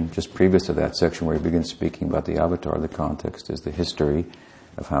section, just previous to that section where he begins speaking about the avatar, the context is the history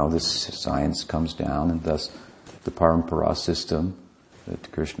of how this science comes down, and thus the parampara system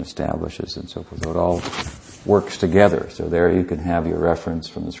that Krishna establishes and so forth. So it all works together. So there you can have your reference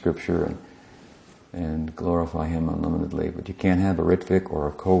from the scripture and glorify him unlimitedly. But you can't have a Ritvik or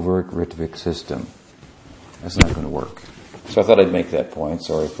a covert Ritvik system. That's not going to work. So I thought I'd make that point.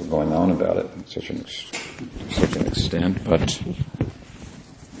 Sorry for going on about it to such an extent, but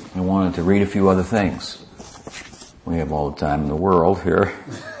I wanted to read a few other things. We have all the time in the world here.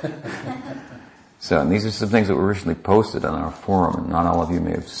 So, and these are some things that were originally posted on our forum, and not all of you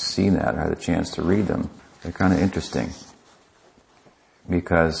may have seen that or had a chance to read them. They're kind of interesting,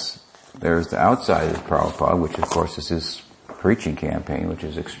 because there's the outside of Prabhupada, which of course is his preaching campaign, which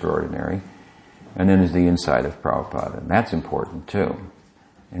is extraordinary, and then there's the inside of Prabhupada, and that's important too.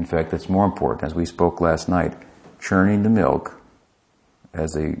 In fact, it's more important, as we spoke last night, churning the milk,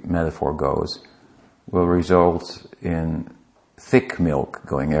 as the metaphor goes, will result in thick milk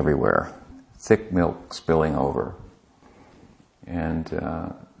going everywhere. Thick milk spilling over. And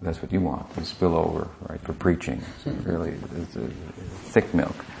that's what you want, to spill over, right, for preaching. So really, it's thick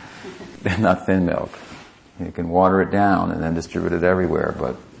milk, not thin milk. You can water it down and then distribute it everywhere,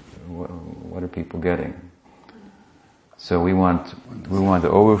 but what are people getting? So we want to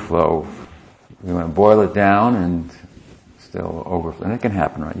overflow. We want to boil it down and still overflow. And it can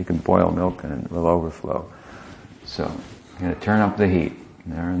happen, right? You can boil milk and it will overflow. So you're going to turn up the heat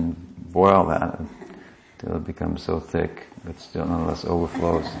there and boil that until it becomes so thick that still nonetheless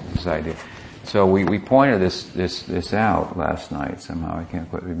overflows, this idea. So we pointed this out last night somehow, I can't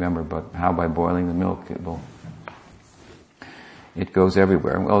quite remember, but how by boiling the milk it goes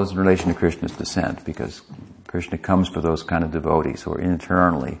everywhere. Well, it's in relation to Krishna's descent, because Krishna comes for those kind of devotees who are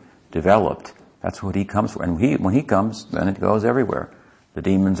internally developed. That's what he comes for. And when he comes, then it goes everywhere. The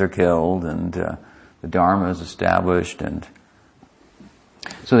demons are killed, and the Dharma is established, and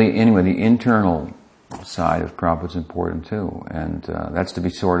so the internal side of Prabhupada's important too, and that's to be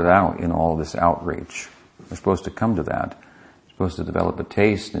sorted out in all this outreach. We're supposed to come to that. We're supposed to develop a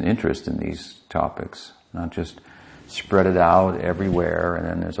taste and interest in these topics, not just spread it out everywhere, and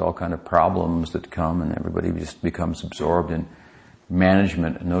then there's all kind of problems that come, and everybody just becomes absorbed in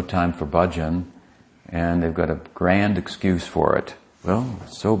management and no time for bhajan, and they've got a grand excuse for it. Well,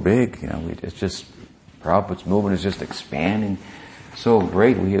 it's so big, it's just, Prabhupada's movement is just expanding so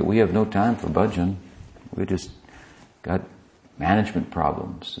great, we have no time for bhajan. We just got management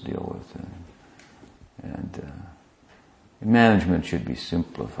problems to deal with. And management should be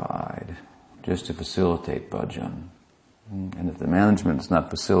simplified just to facilitate bhajan. And if the management is not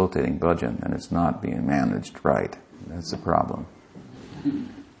facilitating bhajan, then it's not being managed right. That's the problem.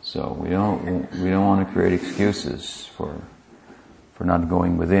 So we don't want to create excuses for not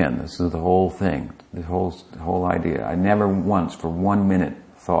going within. This is the whole thing, the whole idea. I never once, for 1 minute,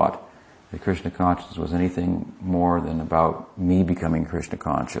 thought that Krishna consciousness was anything more than about me becoming Krishna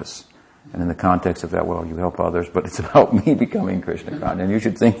conscious. And in the context of that, well, you help others, but it's about me becoming Krishna conscious. And you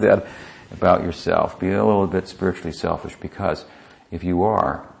should think that about yourself. Be a little bit spiritually selfish, because if you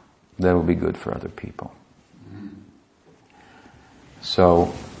are, that will be good for other people.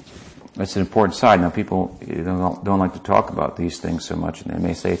 So that's an important side. Now, people don't like to talk about these things so much, and they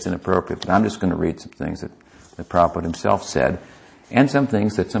may say it's inappropriate, but I'm just going to read some things that Prabhupada himself said, and some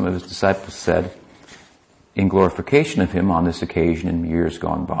things that some of his disciples said in glorification of him on this occasion in years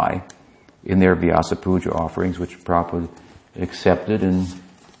gone by, in their Vyasa Puja offerings, which Prabhupada accepted and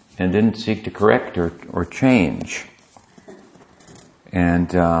didn't seek to correct or change.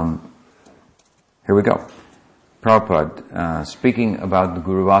 And here we go. Prabhupada, speaking about the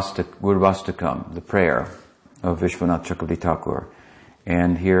Guruvastakam, the prayer of Vishwanath Chakravarti Thakur.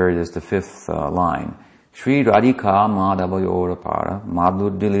 And here it is the 5th line. Shri Radhika Madhavayorapara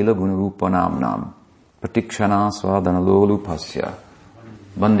Madhuddilila Gunarupanamnam Pratikshana Svadanalolupasya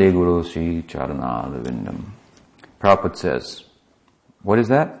Bande Guru Sri Charanadavindam. Prabhupada says, what is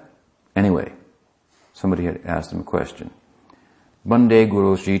that? Anyway, somebody had asked him a question. Bande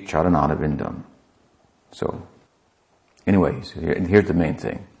Guru Sri Charanadavindam. So, anyway, here's the main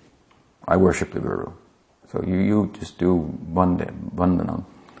thing. I worship the Guru. So you just do vandanam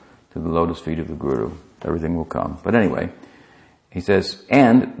to the lotus feet of the Guru. Everything will come. But anyway, he says,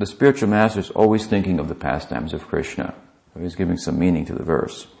 and the spiritual master is always thinking of the pastimes of Krishna. So he's giving some meaning to the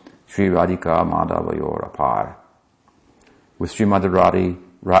verse. Shri Radhika Madhavayor Apar. With Srimati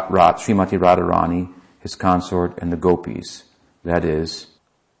Radharani, his consort, and the gopis. That is,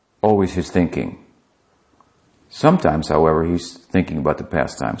 always his thinking. Sometimes, however, he's thinking about the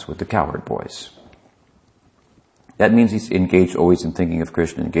pastimes with the cowherd boys. That means he's engaged always in thinking of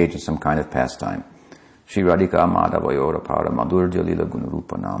Krishna, engaged in some kind of pastime. Shri Radhika Madhavayor Apara Madhurja Lila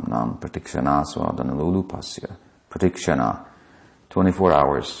Gunarupa Nam Nam Pratikshana Svadanalolupasya. Pratikshana. 24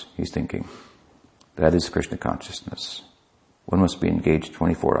 hours he's thinking. That is Krishna consciousness. One must be engaged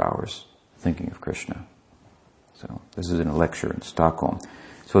 24 hours thinking of Krishna. So this is in a lecture in Stockholm.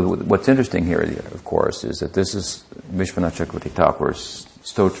 So what's interesting here, of course, is that this is Vishwanath Chakravarti Thakur's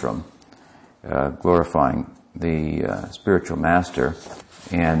stotram, glorifying the spiritual master.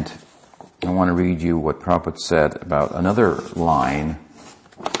 And I want to read you what Prabhupada said about another line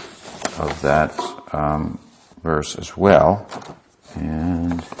of that verse as well.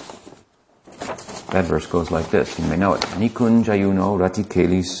 And that verse goes like this. You may know it. Nikunjayuno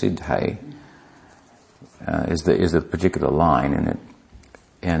ratikeli siddhai is the particular line in it.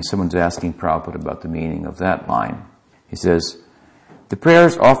 And someone's asking Prabhupada about the meaning of that line. He says, the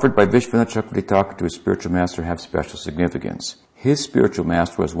prayers offered by Vishwanath Chakravarti Thakur to his spiritual master have special significance. His spiritual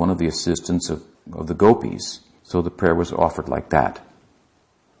master was one of the assistants of the gopis, so the prayer was offered like that.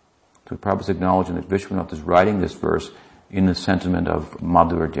 So Prabhupada's acknowledging that Vishwanath is writing this verse in the sentiment of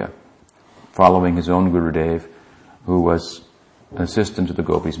Madhurya, following his own Gurudev, who was an assistant to the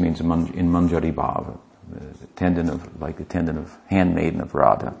gopis, means in Manjari Bhava, the tendon of handmaiden of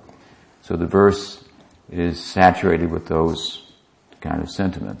Radha. So the verse is saturated with those kind of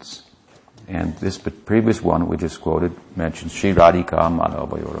sentiments. And this previous one we just quoted mentions Shri Radhika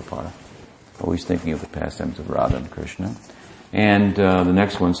Madhavayorapara, always thinking of the pastimes of Radha and Krishna. And the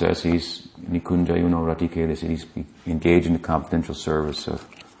next one says he's Nikunjayuno Ratikele, he's engaged in the confidential service of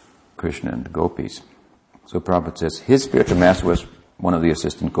Krishna and the gopis. So Prabhupada says his spiritual master was one of the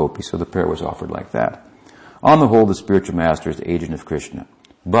assistant gopis, so the prayer was offered like that. On the whole, the spiritual master is the agent of Krishna.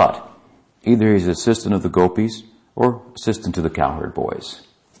 But either he's assistant of the gopis or assistant to the cowherd boys.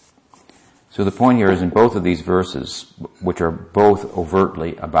 So the point here is in both of these verses, which are both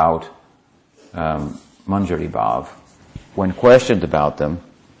overtly about Manjari Bhav, when questioned about them,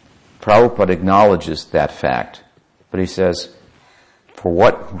 Prabhupada acknowledges that fact, but he says, for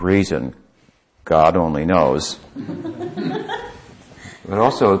what reason, God only knows. But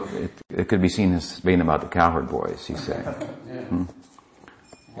also, it could be seen as being about the cowherd boys, he's saying.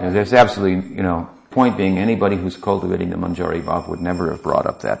 And there's absolutely, point being, anybody who's cultivating the Manjari Bhav would never have brought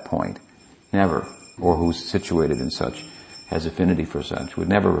up that point. Never. Or who's situated in such, has affinity for such, would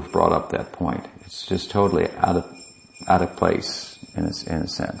never have brought up that point. It's just totally out of place, in a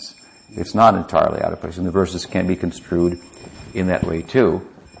sense. It's not entirely out of place, and the verses can be construed in that way too,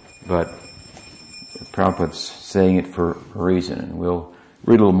 but Prabhupada's saying it for a reason, and we'll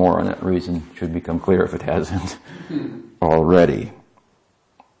read a little more on that reason. Should become clear if it hasn't already.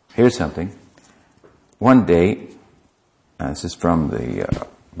 Here's something. One day, this is from the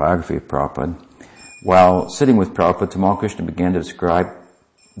biography of Prabhupada, while sitting with Prabhupada, Tamal Krishna began to describe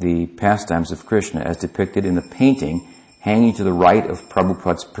the pastimes of Krishna as depicted in the painting hanging to the right of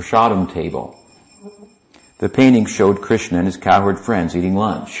Prabhupada's prasadam table. The painting showed Krishna and his cowherd friends eating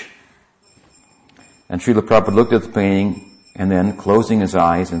lunch. And Srila Prabhupada looked at the painting and then, closing his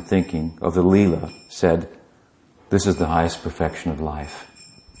eyes and thinking of the Leela, said, "This is the highest perfection of life."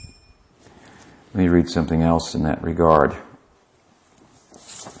 Let me read something else in that regard.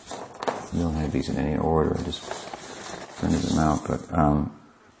 I don't have these in any order, I just printed them out, but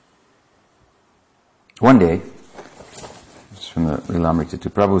one day, it's from the Lilamrita,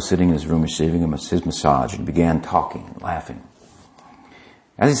 Prabhu was sitting in his room receiving his massage and began talking and laughing.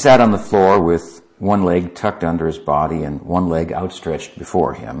 As he sat on the floor with one leg tucked under his body and one leg outstretched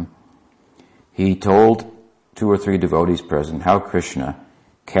before him, he told 2 or 3 devotees present how Krishna,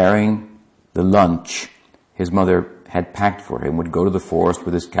 carrying the lunch his mother had packed for him, would go to the forest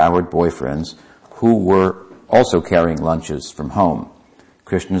with his cowherd boyfriends who were also carrying lunches from home.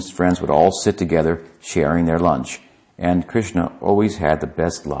 Krishna's friends would all sit together sharing their lunch, and Krishna always had the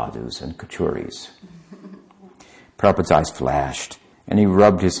best ladus and kachuris. Prabhupada's eyes flashed, and he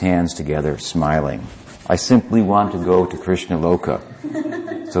rubbed his hands together, smiling. "I simply want to go to Krishna Loka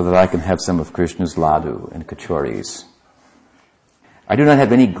so that I can have some of Krishna's ladu and kachuris. I do not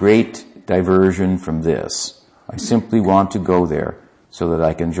have any great diversion from this. I simply want to go there so that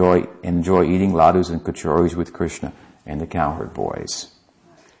I can enjoy eating ladus and kachuris with Krishna and the cowherd boys."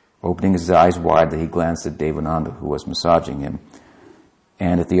 Opening his eyes widely, he glanced at Devananda, who was massaging him,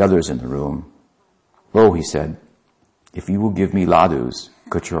 and at the others in the room. "Oh," he said, "if you will give me ladus,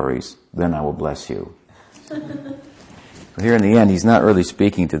 kachuris, then I will bless you." But here in the end, he's not really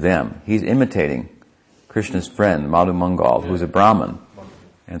speaking to them. He's imitating Krishna's friend, Madhu Mangal, who's a Brahmin.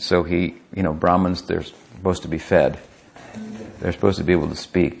 And so Brahmins, they're supposed to be fed. They're supposed to be able to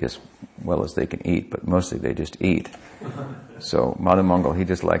speak as well as they can eat, but mostly they just eat. So Madhu Mangal, he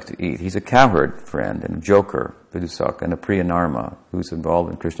just likes to eat. He's a cowherd friend and a joker, Vidusak, and a Priyanarma, who's involved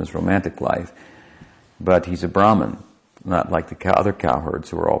in Krishna's romantic life. But he's a Brahmin, not like the other cowherds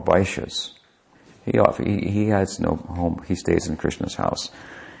who are all Vaishyas. He has no home. He stays in Krishna's house.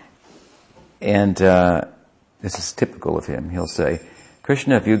 And this is typical of him. He'll say,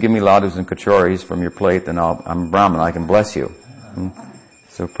 "Krishna, if you give me ladus and kachuris from your plate, then I'm Brahmin, I can bless you."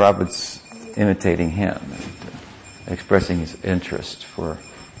 So Prabhupada's imitating him and expressing his interest for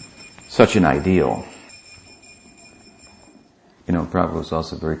such an ideal. Prabhupada was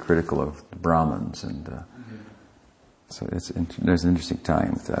also very critical of the Brahmins, and so there's an interesting tie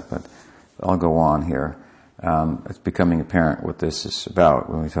with that, but I'll go on here. It's becoming apparent what this is about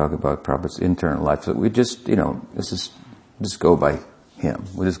when we talk about Prabhupada's internal life. So we just go by him.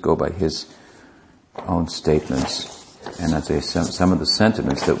 We just go by his own statements. And I'd say some of the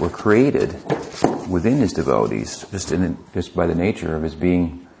sentiments that were created within his devotees, just by the nature of his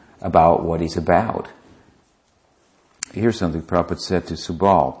being about what he's about. Here's something Prabhupada said to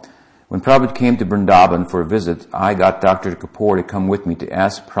Subal. When Prabhupada came to Vrindavan for a visit, I got Dr. Kapoor to come with me to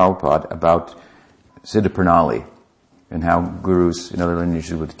ask Prabhupada about Siddha Pranali and how gurus in other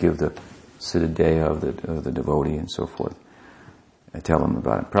lineages would give the Siddha Deha of the devotee and so forth. I tell him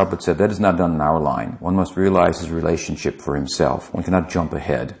about it. Prabhupada said, that is not done in our line. One must realize his relationship for himself. One cannot jump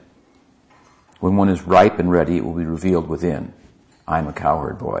ahead. When one is ripe and ready, it will be revealed within. I'm a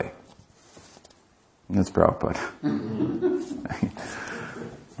cowherd boy. And that's Prabhupada.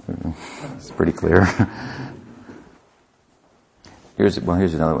 It's pretty clear. Here's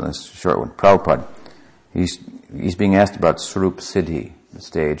another one, this short one. Prabhupada, he's being asked about Swarup Siddhi, the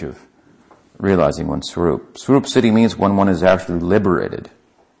stage of realizing one's Swarup. Swarup Siddhi means when one is actually liberated.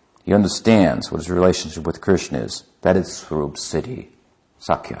 He understands what his relationship with Krishna is. That is Swarup Siddhi.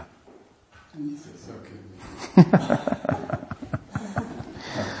 Sakya.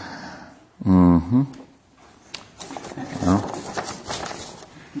 Mm-hmm. No?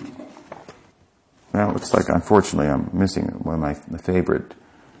 looks like, unfortunately, I'm missing one of my favorite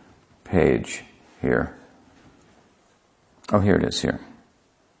page here. Oh, here it is here.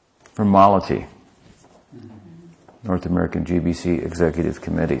 From Malati, North American GBC Executive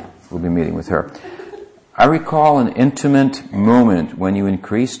Committee. We'll be meeting with her. I recall an intimate moment when you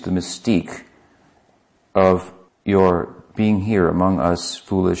increased the mystique of your being here among us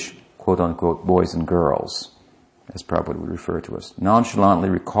foolish, quote-unquote, boys and girls, as Prabhupada would refer to us, nonchalantly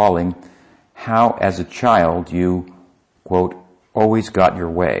recalling how, as a child, you, quote, always got your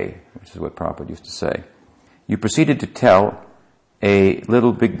way, which is what Prabhupada used to say. You proceeded to tell a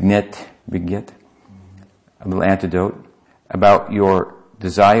little vignette, a little anecdote about your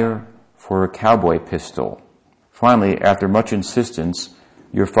desire for a cowboy pistol. Finally, after much insistence,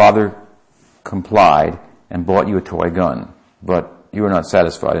 your father complied and bought you a toy gun. But you were not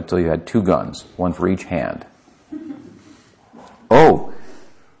satisfied until you had 2 guns, one for each hand. "Oh,"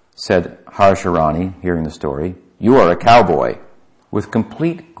 said Harsharani, hearing the story, "you are a cowboy." With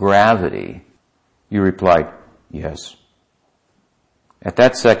complete gravity, you replied, "Yes." At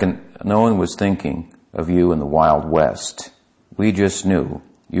that second, no one was thinking of you in the Wild West. We just knew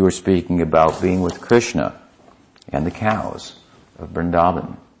you were speaking about being with Krishna and the cows of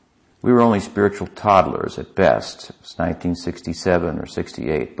Vrindavan. We were only spiritual toddlers at best. It was 1967 or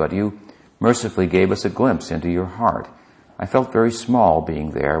 68, but you mercifully gave us a glimpse into your heart. I felt very small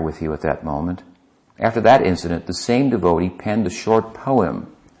being there with you at that moment. After that incident, the same devotee penned a short poem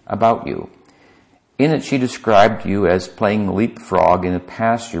about you. In it, she described you as playing leapfrog in a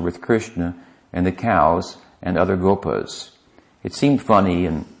pasture with Krishna and the cows and other gopas. It seemed funny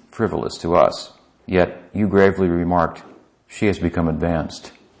and frivolous to us, yet you gravely remarked, "She has become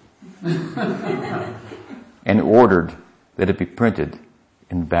advanced," and ordered that it be printed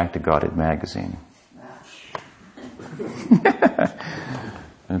in Back to Godhead magazine.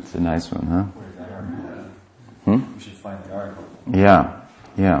 That's a nice one, huh? Where's that article? We should find the article.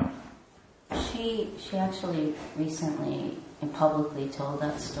 Yeah. She actually recently and publicly told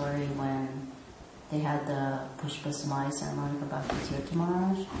that story when they had the Pushpa Samadhi ceremony for Bhakti Tirtha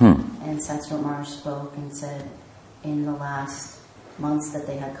Maharaj. And Satsvara Maharaj spoke and said in the last months that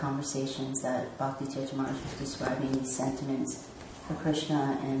they had conversations that Bhakti Tirtha Maharaj was describing these sentiments for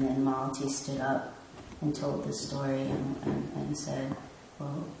Krishna, and then Malati stood up and told this story and said,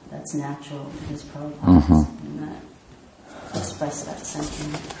 well, that's natural because Prabhupada expressed that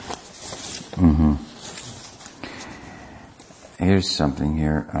sentiment. Here's something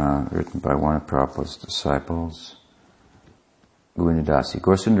here written by one of Prabhupada's disciples, Govindadasi.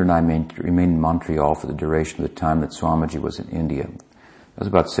 Gorsundar and I remained in Montreal for the duration of the time that Swamiji was in India. That was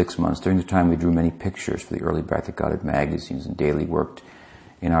about 6 months. During the time we drew many pictures for the early Bhakti Godhead magazines and daily worked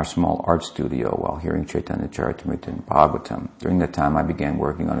in our small art studio while hearing Chaitanya Charitamrita and Bhagavatam. During that time I began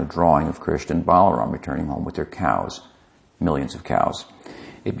working on a drawing of Krishna and Balaram returning home with their cows, millions of cows.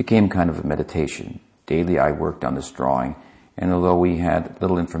 It became kind of a meditation. Daily I worked on this drawing, and although we had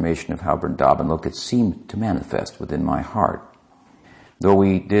little information of how Vrindavan looked, it seemed to manifest within my heart. Though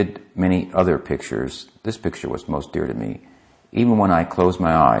we did many other pictures, this picture was most dear to me. Even when I closed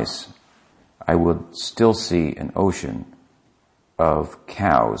my eyes, I would still see an ocean of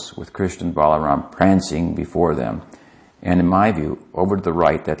cows with Krishna and Balaram prancing before them. And in my view, over to the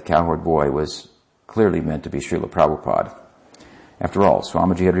right, that cowherd boy was clearly meant to be Srila Prabhupada. After all,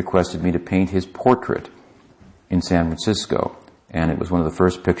 Swamiji had requested me to paint his portrait in San Francisco, and it was one of the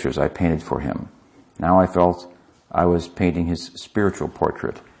first pictures I painted for him. Now I felt I was painting his spiritual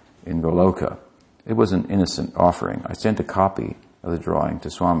portrait in Goloka. It was an innocent offering. I sent a copy of the drawing to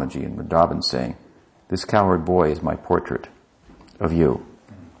Swamiji in Vrindavan saying, "This cowherd boy is my portrait of you."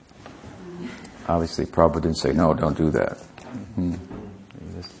 Obviously, Prabhupada didn't say, "No, don't do that." He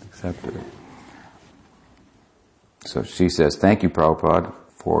just accepted it. So she says, "Thank you, Prabhupada,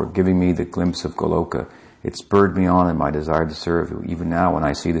 for giving me the glimpse of Goloka. It spurred me on in my desire to serve you. Even now, when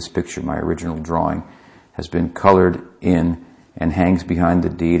I see this picture, my original drawing has been colored in and hangs behind the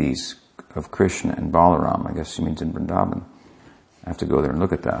deities of Krishna and Balaram." I guess she means in Vrindavan. I have to go there and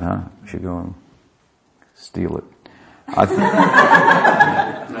look at that, huh? I should go and steal it.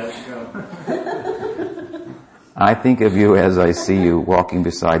 I think of you as I see you walking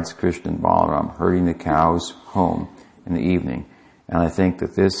beside Krishna and Balaram, herding the cows home in the evening. And I think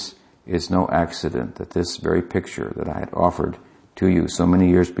that this is no accident, that this very picture that I had offered to you so many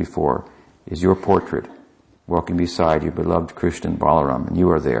years before is your portrait, walking beside your beloved Krishna and Balaram, and you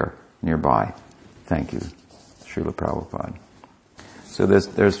are there nearby. Thank you, Srila Prabhupada. So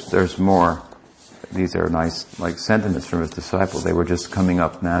there's more. These are nice, like, sentiments from his disciples. They were just coming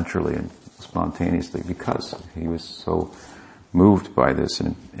up naturally and spontaneously because he was so moved by this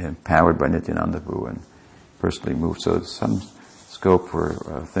and empowered by Nityananda Prabhu and personally moved. So there's some scope for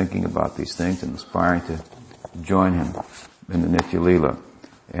thinking about these things and aspiring to join him in the Nitya Leela.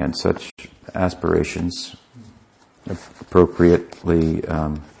 And such aspirations, appropriately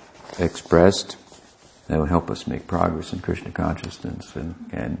expressed, that will help us make progress in Krishna consciousness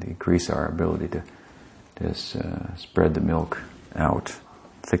and increase our ability to spread the milk out,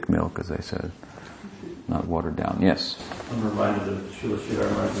 thick milk, as I said, not watered down. Yes? I'm reminded of Srila Sridhar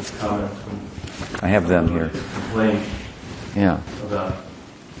Maharaj's comments when I have them here. Complained Yeah. about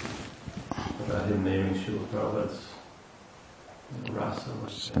him naming Srila Prabhupada's rasa.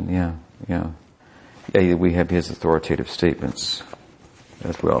 And yeah, we have his authoritative statements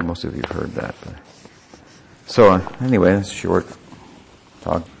as well. Most of you have heard that. So anyway, that's a short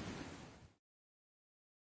talk.